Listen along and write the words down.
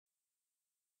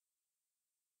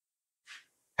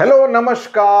Hello,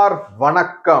 Namaskar,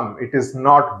 Vanakkam. It is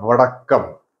not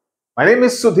Vadakkam. My name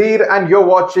is Sudhir and you're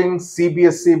watching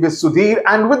CBSE with Sudhir.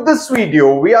 And with this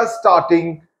video, we are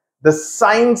starting the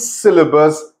science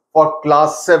syllabus for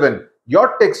class 7.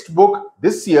 Your textbook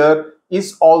this year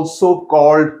is also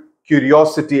called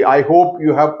Curiosity. I hope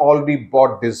you have already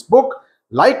bought this book.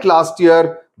 Like last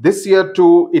year, this year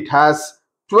too, it has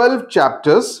 12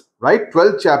 chapters, right?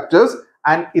 12 chapters.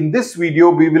 And in this video,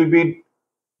 we will be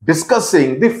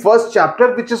discussing the first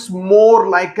chapter, which is more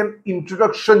like an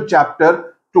introduction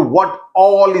chapter to what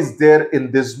all is there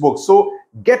in this book. So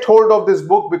get hold of this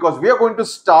book because we are going to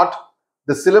start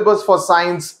the syllabus for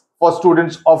science for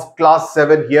students of class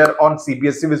 7 here on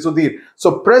CBSE with Sudhir.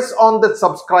 So press on the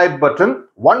subscribe button.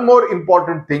 One more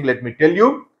important thing, let me tell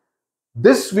you.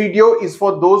 This video is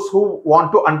for those who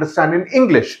want to understand in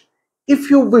English.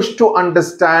 If you wish to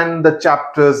understand the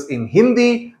chapters in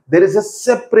Hindi, there is a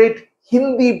separate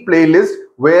Hindi playlist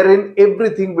wherein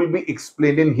everything will be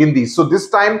explained in Hindi. So this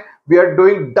time we are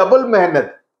doing double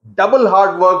mehnat, double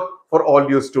hard work for all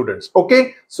you students.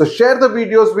 Okay, so share the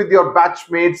videos with your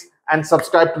batchmates and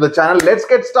subscribe to the channel. Let's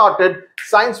get started.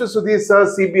 Science with Sudhir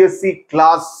sir, CBSE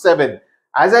class 7.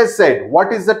 As I said,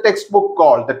 what is the textbook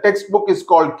called? The textbook is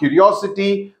called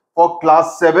Curiosity for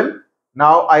class 7.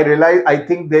 Now I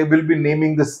think they will be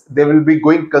naming this, they will be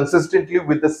going consistently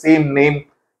with the same name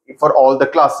for all the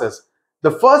classes. The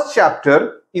first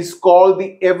chapter is called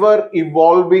the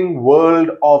ever-evolving world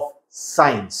of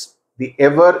science. The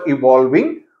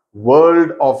ever-evolving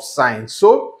world of science.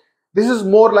 So this is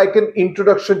more like an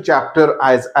introduction chapter,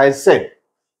 as I said.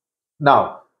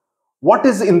 Now, what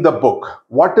is in the book?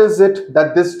 What is it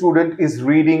that this student is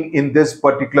reading in this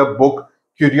particular book,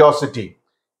 Curiosity?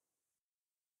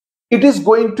 It is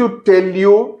going to tell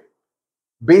you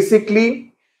basically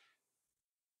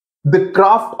the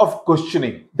craft of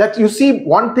questioning. That you see,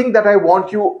 one thing that I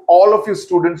want you, all of you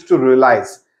students, to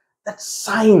realize, that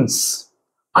science,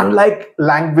 unlike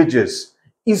languages,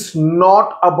 is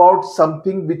not about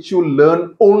something which you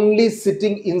learn only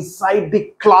sitting inside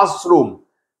the classroom.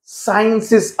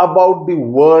 Science is about the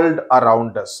world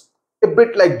around us, a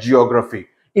bit like geography.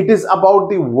 It is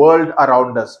about the world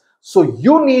around us. So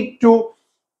you need to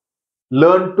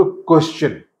learn to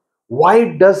question.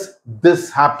 Why does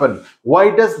this happen?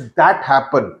 Why does that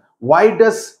happen? Why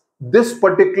does this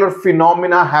particular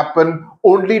phenomena happen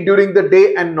only during the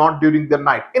day and not during the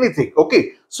night? Anything,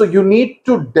 okay? So you need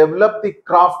to develop the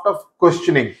craft of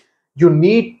questioning. You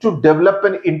need to develop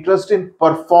an interest in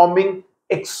performing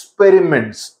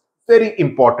experiments. Very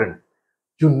important.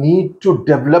 You need to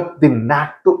develop the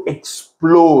knack to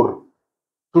explore,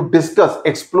 to discuss.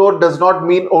 Explore does not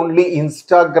mean only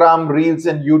Instagram reels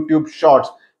and YouTube shorts.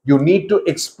 You need to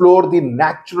explore the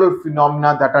natural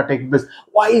phenomena that are taking place.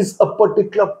 Why is a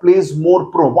particular place more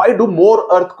prone? Why do more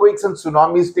earthquakes and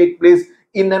tsunamis take place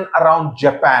in and around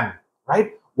Japan,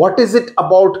 right? What is it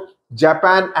about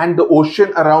Japan and the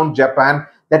ocean around Japan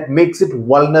that makes it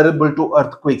vulnerable to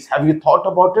earthquakes? Have you thought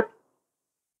about it?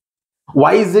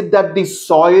 Why is it that the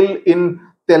soil in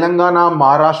Telangana,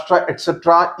 Maharashtra,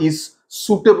 etc. is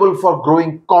suitable for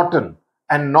growing cotton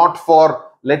and not for,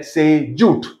 let's say,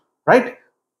 jute, right?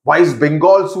 Why is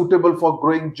Bengal suitable for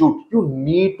growing jute? You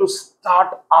need to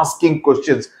start asking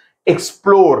questions,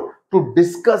 explore, to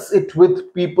discuss it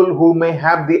with people who may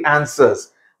have the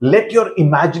answers. Let your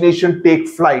imagination take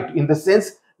flight, in the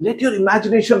sense, let your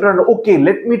imagination run. Okay,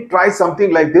 let me try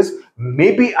something like this.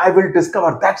 Maybe I will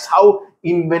discover. That's how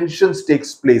inventions take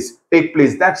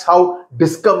place. That's how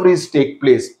discoveries take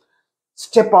place.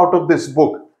 Step out of this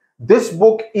book. This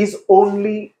book is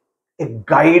only a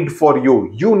guide for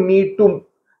you. You need to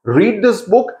read this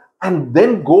book and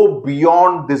then go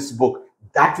beyond this book.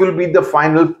 That will be the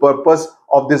final purpose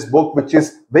of this book, which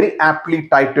is very aptly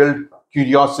titled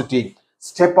Curiosity.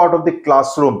 Step out of the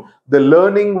classroom. The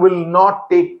learning will not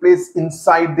take place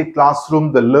inside the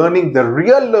classroom. The learning, the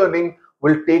real learning,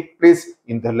 will take place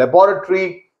in the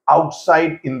laboratory,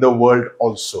 outside in the world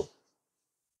also.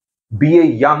 Be a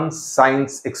young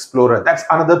science explorer. That's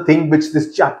another thing which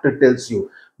this chapter tells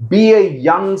you. Be a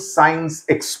young science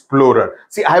explorer.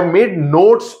 See, I have made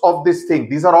notes of this thing.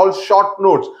 These are all short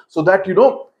notes so that, you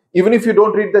know, even if you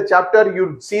don't read the chapter,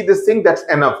 you see this thing, that's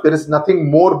enough. There is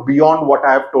nothing more beyond what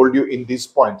I have told you in these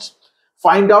points.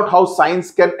 Find out how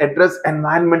science can address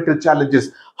environmental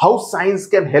challenges, how science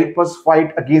can help us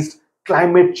fight against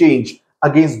climate change,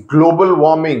 against global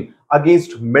warming,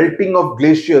 against melting of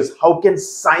glaciers. How can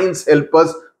science help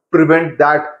us prevent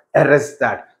that, arrest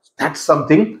that? That's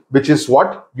something which is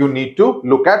what you need to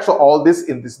look at. So all this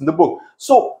in the book.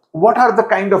 So what are the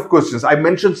kind of questions? I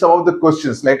mentioned some of the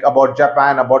questions like about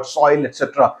Japan, about soil,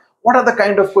 etc. What are the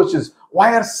kind of questions?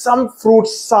 Why are some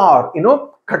fruits sour?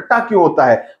 Khatta kyun hota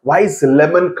hai? Why is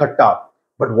lemon khatta?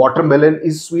 But watermelon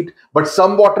is sweet. But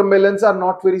some watermelons are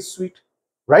not very sweet,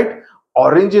 right?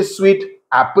 Orange is sweet.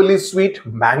 Apple is sweet.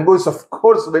 Mango is, of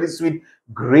course, very sweet.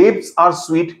 Grapes are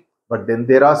sweet. But then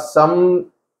there are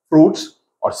some fruits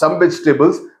or some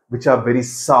vegetables which are very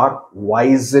sour. Why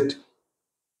is it?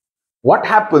 What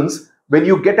happens when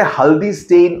you get a haldi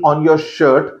stain on your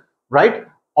shirt, right?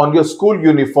 On your school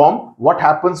uniform, what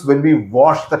happens when we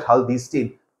wash that haldi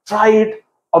stain? Try it,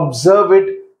 observe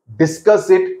it, discuss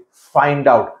it, find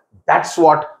out. That's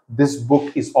what this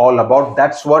book is all about.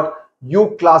 That's what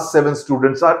you class 7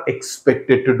 students are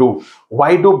expected to do.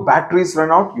 Why do batteries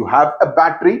run out? You have a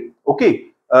battery, okay.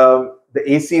 The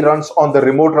AC runs on, the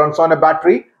remote runs on a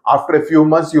battery. After a few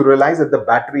months, you realize that the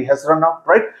battery has run out,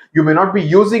 right? You may not be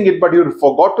using it, but you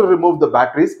forgot to remove the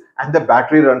batteries and the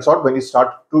battery runs out when you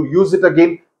start to use it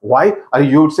again. Why? Or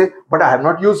you would say, but I have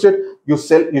not used it.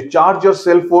 You charge your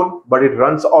cell phone, but it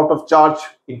runs out of charge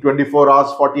in 24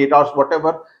 hours, 48 hours,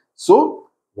 whatever. So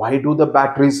why do the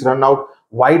batteries run out?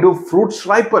 Why do fruits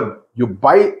ripen? You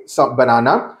buy some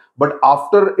banana, but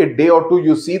after a day or two,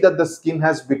 you see that the skin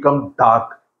has become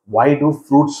dark. Why do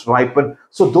fruits ripen?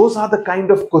 So those are the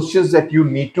kind of questions that you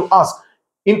need to ask.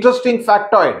 Interesting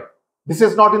factoid. This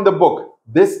is not in the book.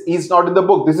 This is not in the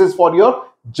book. This is for your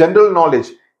general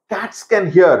knowledge. Cats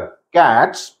can hear.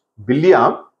 Cats,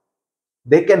 billion,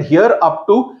 they can hear up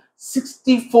to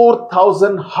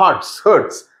 64,000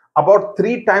 hertz, about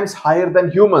 3 times higher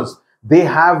than humans. They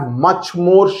have much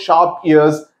more sharp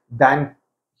ears than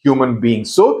human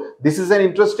beings. So this is an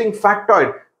interesting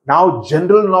factoid. Now,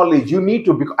 general knowledge, you need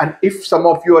to be, and if some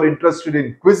of you are interested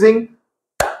in quizzing,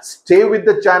 stay with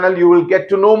the channel. You will get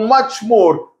to know much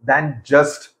more than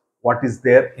just what is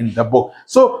there in the book.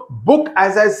 So book,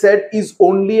 as I said, is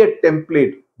only a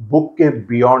template. Book is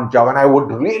beyond Java. And I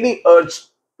would really urge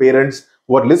parents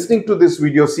who are listening to this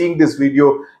video, seeing this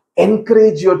video,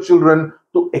 encourage your children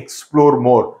to explore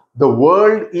more. The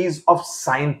world is of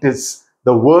scientists.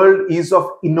 The world is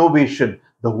of innovation.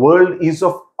 The world is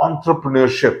of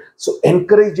entrepreneurship. So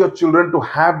encourage your children to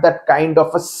have that kind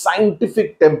of a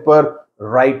scientific temper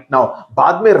right now.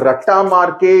 बाद में रट्टा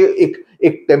मार के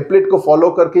एक template को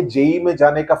follow करके JEE में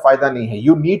जाने का फायदा नहीं है.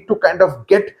 You need to kind of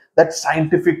get that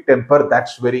scientific temper.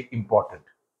 That's very important.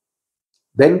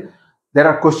 Then there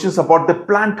are questions about the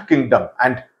plant kingdom,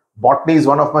 and botany is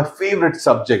one of my favorite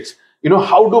subjects.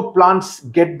 How do plants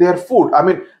get their food? I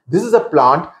mean, this is a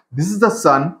plant, this is the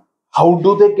sun. How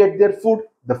do they get their food?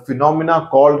 The phenomena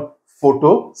called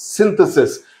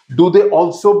photosynthesis. Do they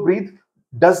also breathe?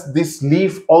 Does this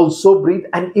leaf also breathe?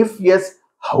 And if yes,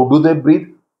 how do they breathe?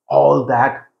 All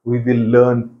that we will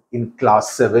learn in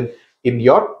class 7 in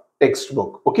your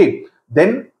textbook. Okay.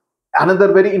 Then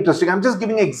another very interesting, I'm just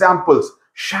giving examples.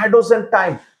 Shadows and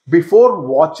time. Before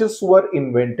watches were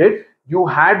invented, you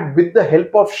had, with the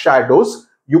help of shadows,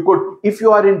 you could, if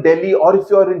you are in Delhi or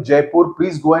if you are in Jaipur,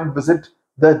 please go and visit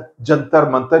the Jantar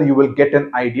Mantar. You will get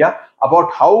an idea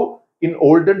about how in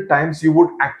olden times you would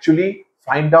actually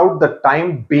find out the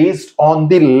time based on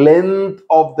the length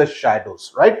of the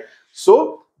shadows, right?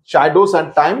 So shadows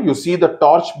and time, you see the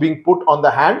torch being put on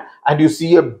the hand and you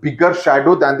see a bigger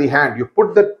shadow than the hand. You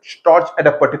put the torch at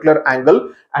a particular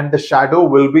angle and the shadow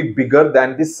will be bigger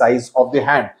than the size of the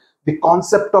hand. The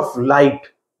concept of light,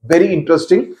 very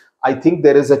interesting. I think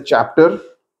there is a chapter.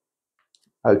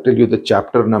 I'll tell you the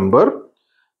chapter number.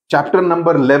 Chapter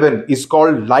number 11 is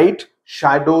called Light,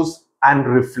 Shadows and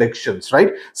Reflections,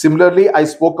 right? Similarly, I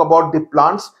spoke about the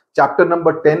plants. Chapter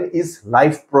number 10 is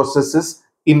Life Processes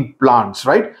in Plants,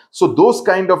 right? So those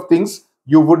kind of things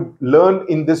you would learn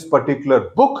in this particular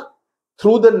book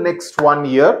through the next 1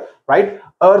 year, right?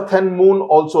 Earth and moon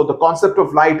also, the concept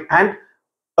of light, and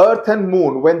Earth and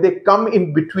moon, when they come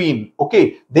in between,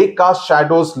 okay, they cast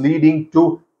shadows leading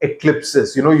to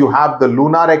eclipses. You have the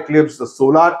lunar eclipse, the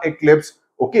solar eclipse,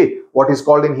 okay, what is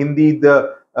called in Hindi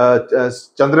the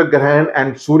Chandra Grahan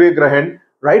and Surya Grahan,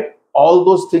 right? All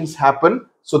those things happen.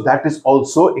 So that is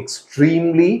also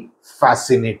extremely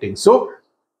fascinating. So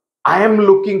I am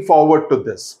looking forward to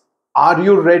this. Are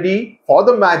you ready for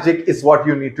the magic is what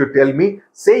you need to tell me.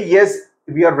 Say yes,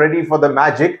 we are ready for the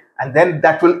magic, and then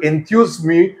that will enthuse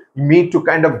me to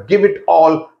kind of give it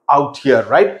all out here,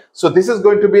 right? So this is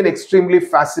going to be an extremely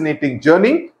fascinating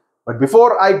journey. But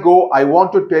before I go, I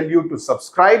want to tell you to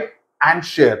subscribe and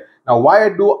share. Now, why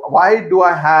do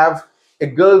I have a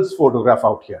girl's photograph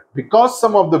out here? Because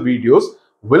some of the videos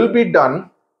will be done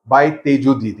by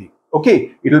Teju Didi.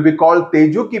 Okay, it will be called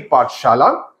Teju Ki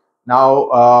Pathshala.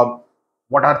 Now,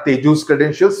 what are Teju's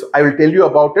credentials? I will tell you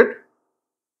about it.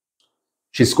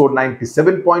 She scored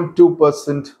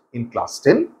 97.2% in class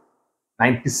 10,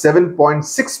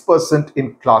 97.6%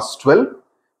 in class 12.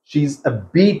 She's a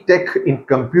B.Tech in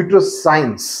computer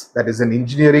science, that is an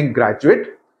engineering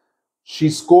graduate. She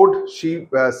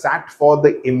sat for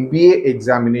the MBA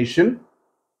examination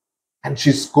and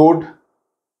she scored,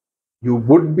 you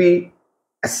would be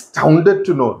astounded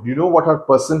to know, you know what her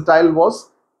percentile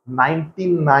was?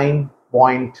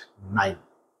 99.9.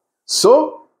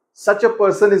 So, such a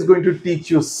person is going to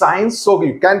teach you science, so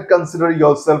you can consider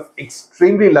yourself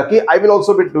extremely lucky. I will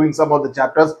also be doing some of the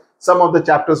chapters. Some of the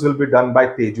chapters will be done by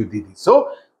Teju Didi.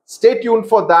 So, stay tuned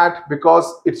for that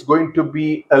because it's going to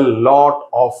be a lot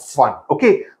of fun.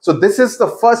 Okay, so this is the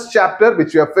first chapter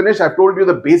which we have finished. I've told you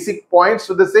the basic points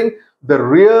to this thing. The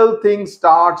real thing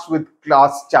starts with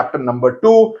class chapter number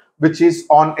 2, which is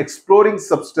on exploring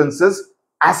substances,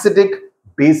 acidic,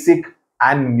 basic,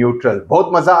 and neutral.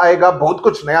 बहुत मजा आएगा, बहुत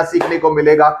कुछ नया सीखने को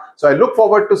मिलेगा. So I look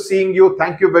forward to seeing you.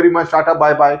 Thank you very much. Tata,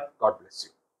 bye bye. God bless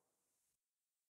you.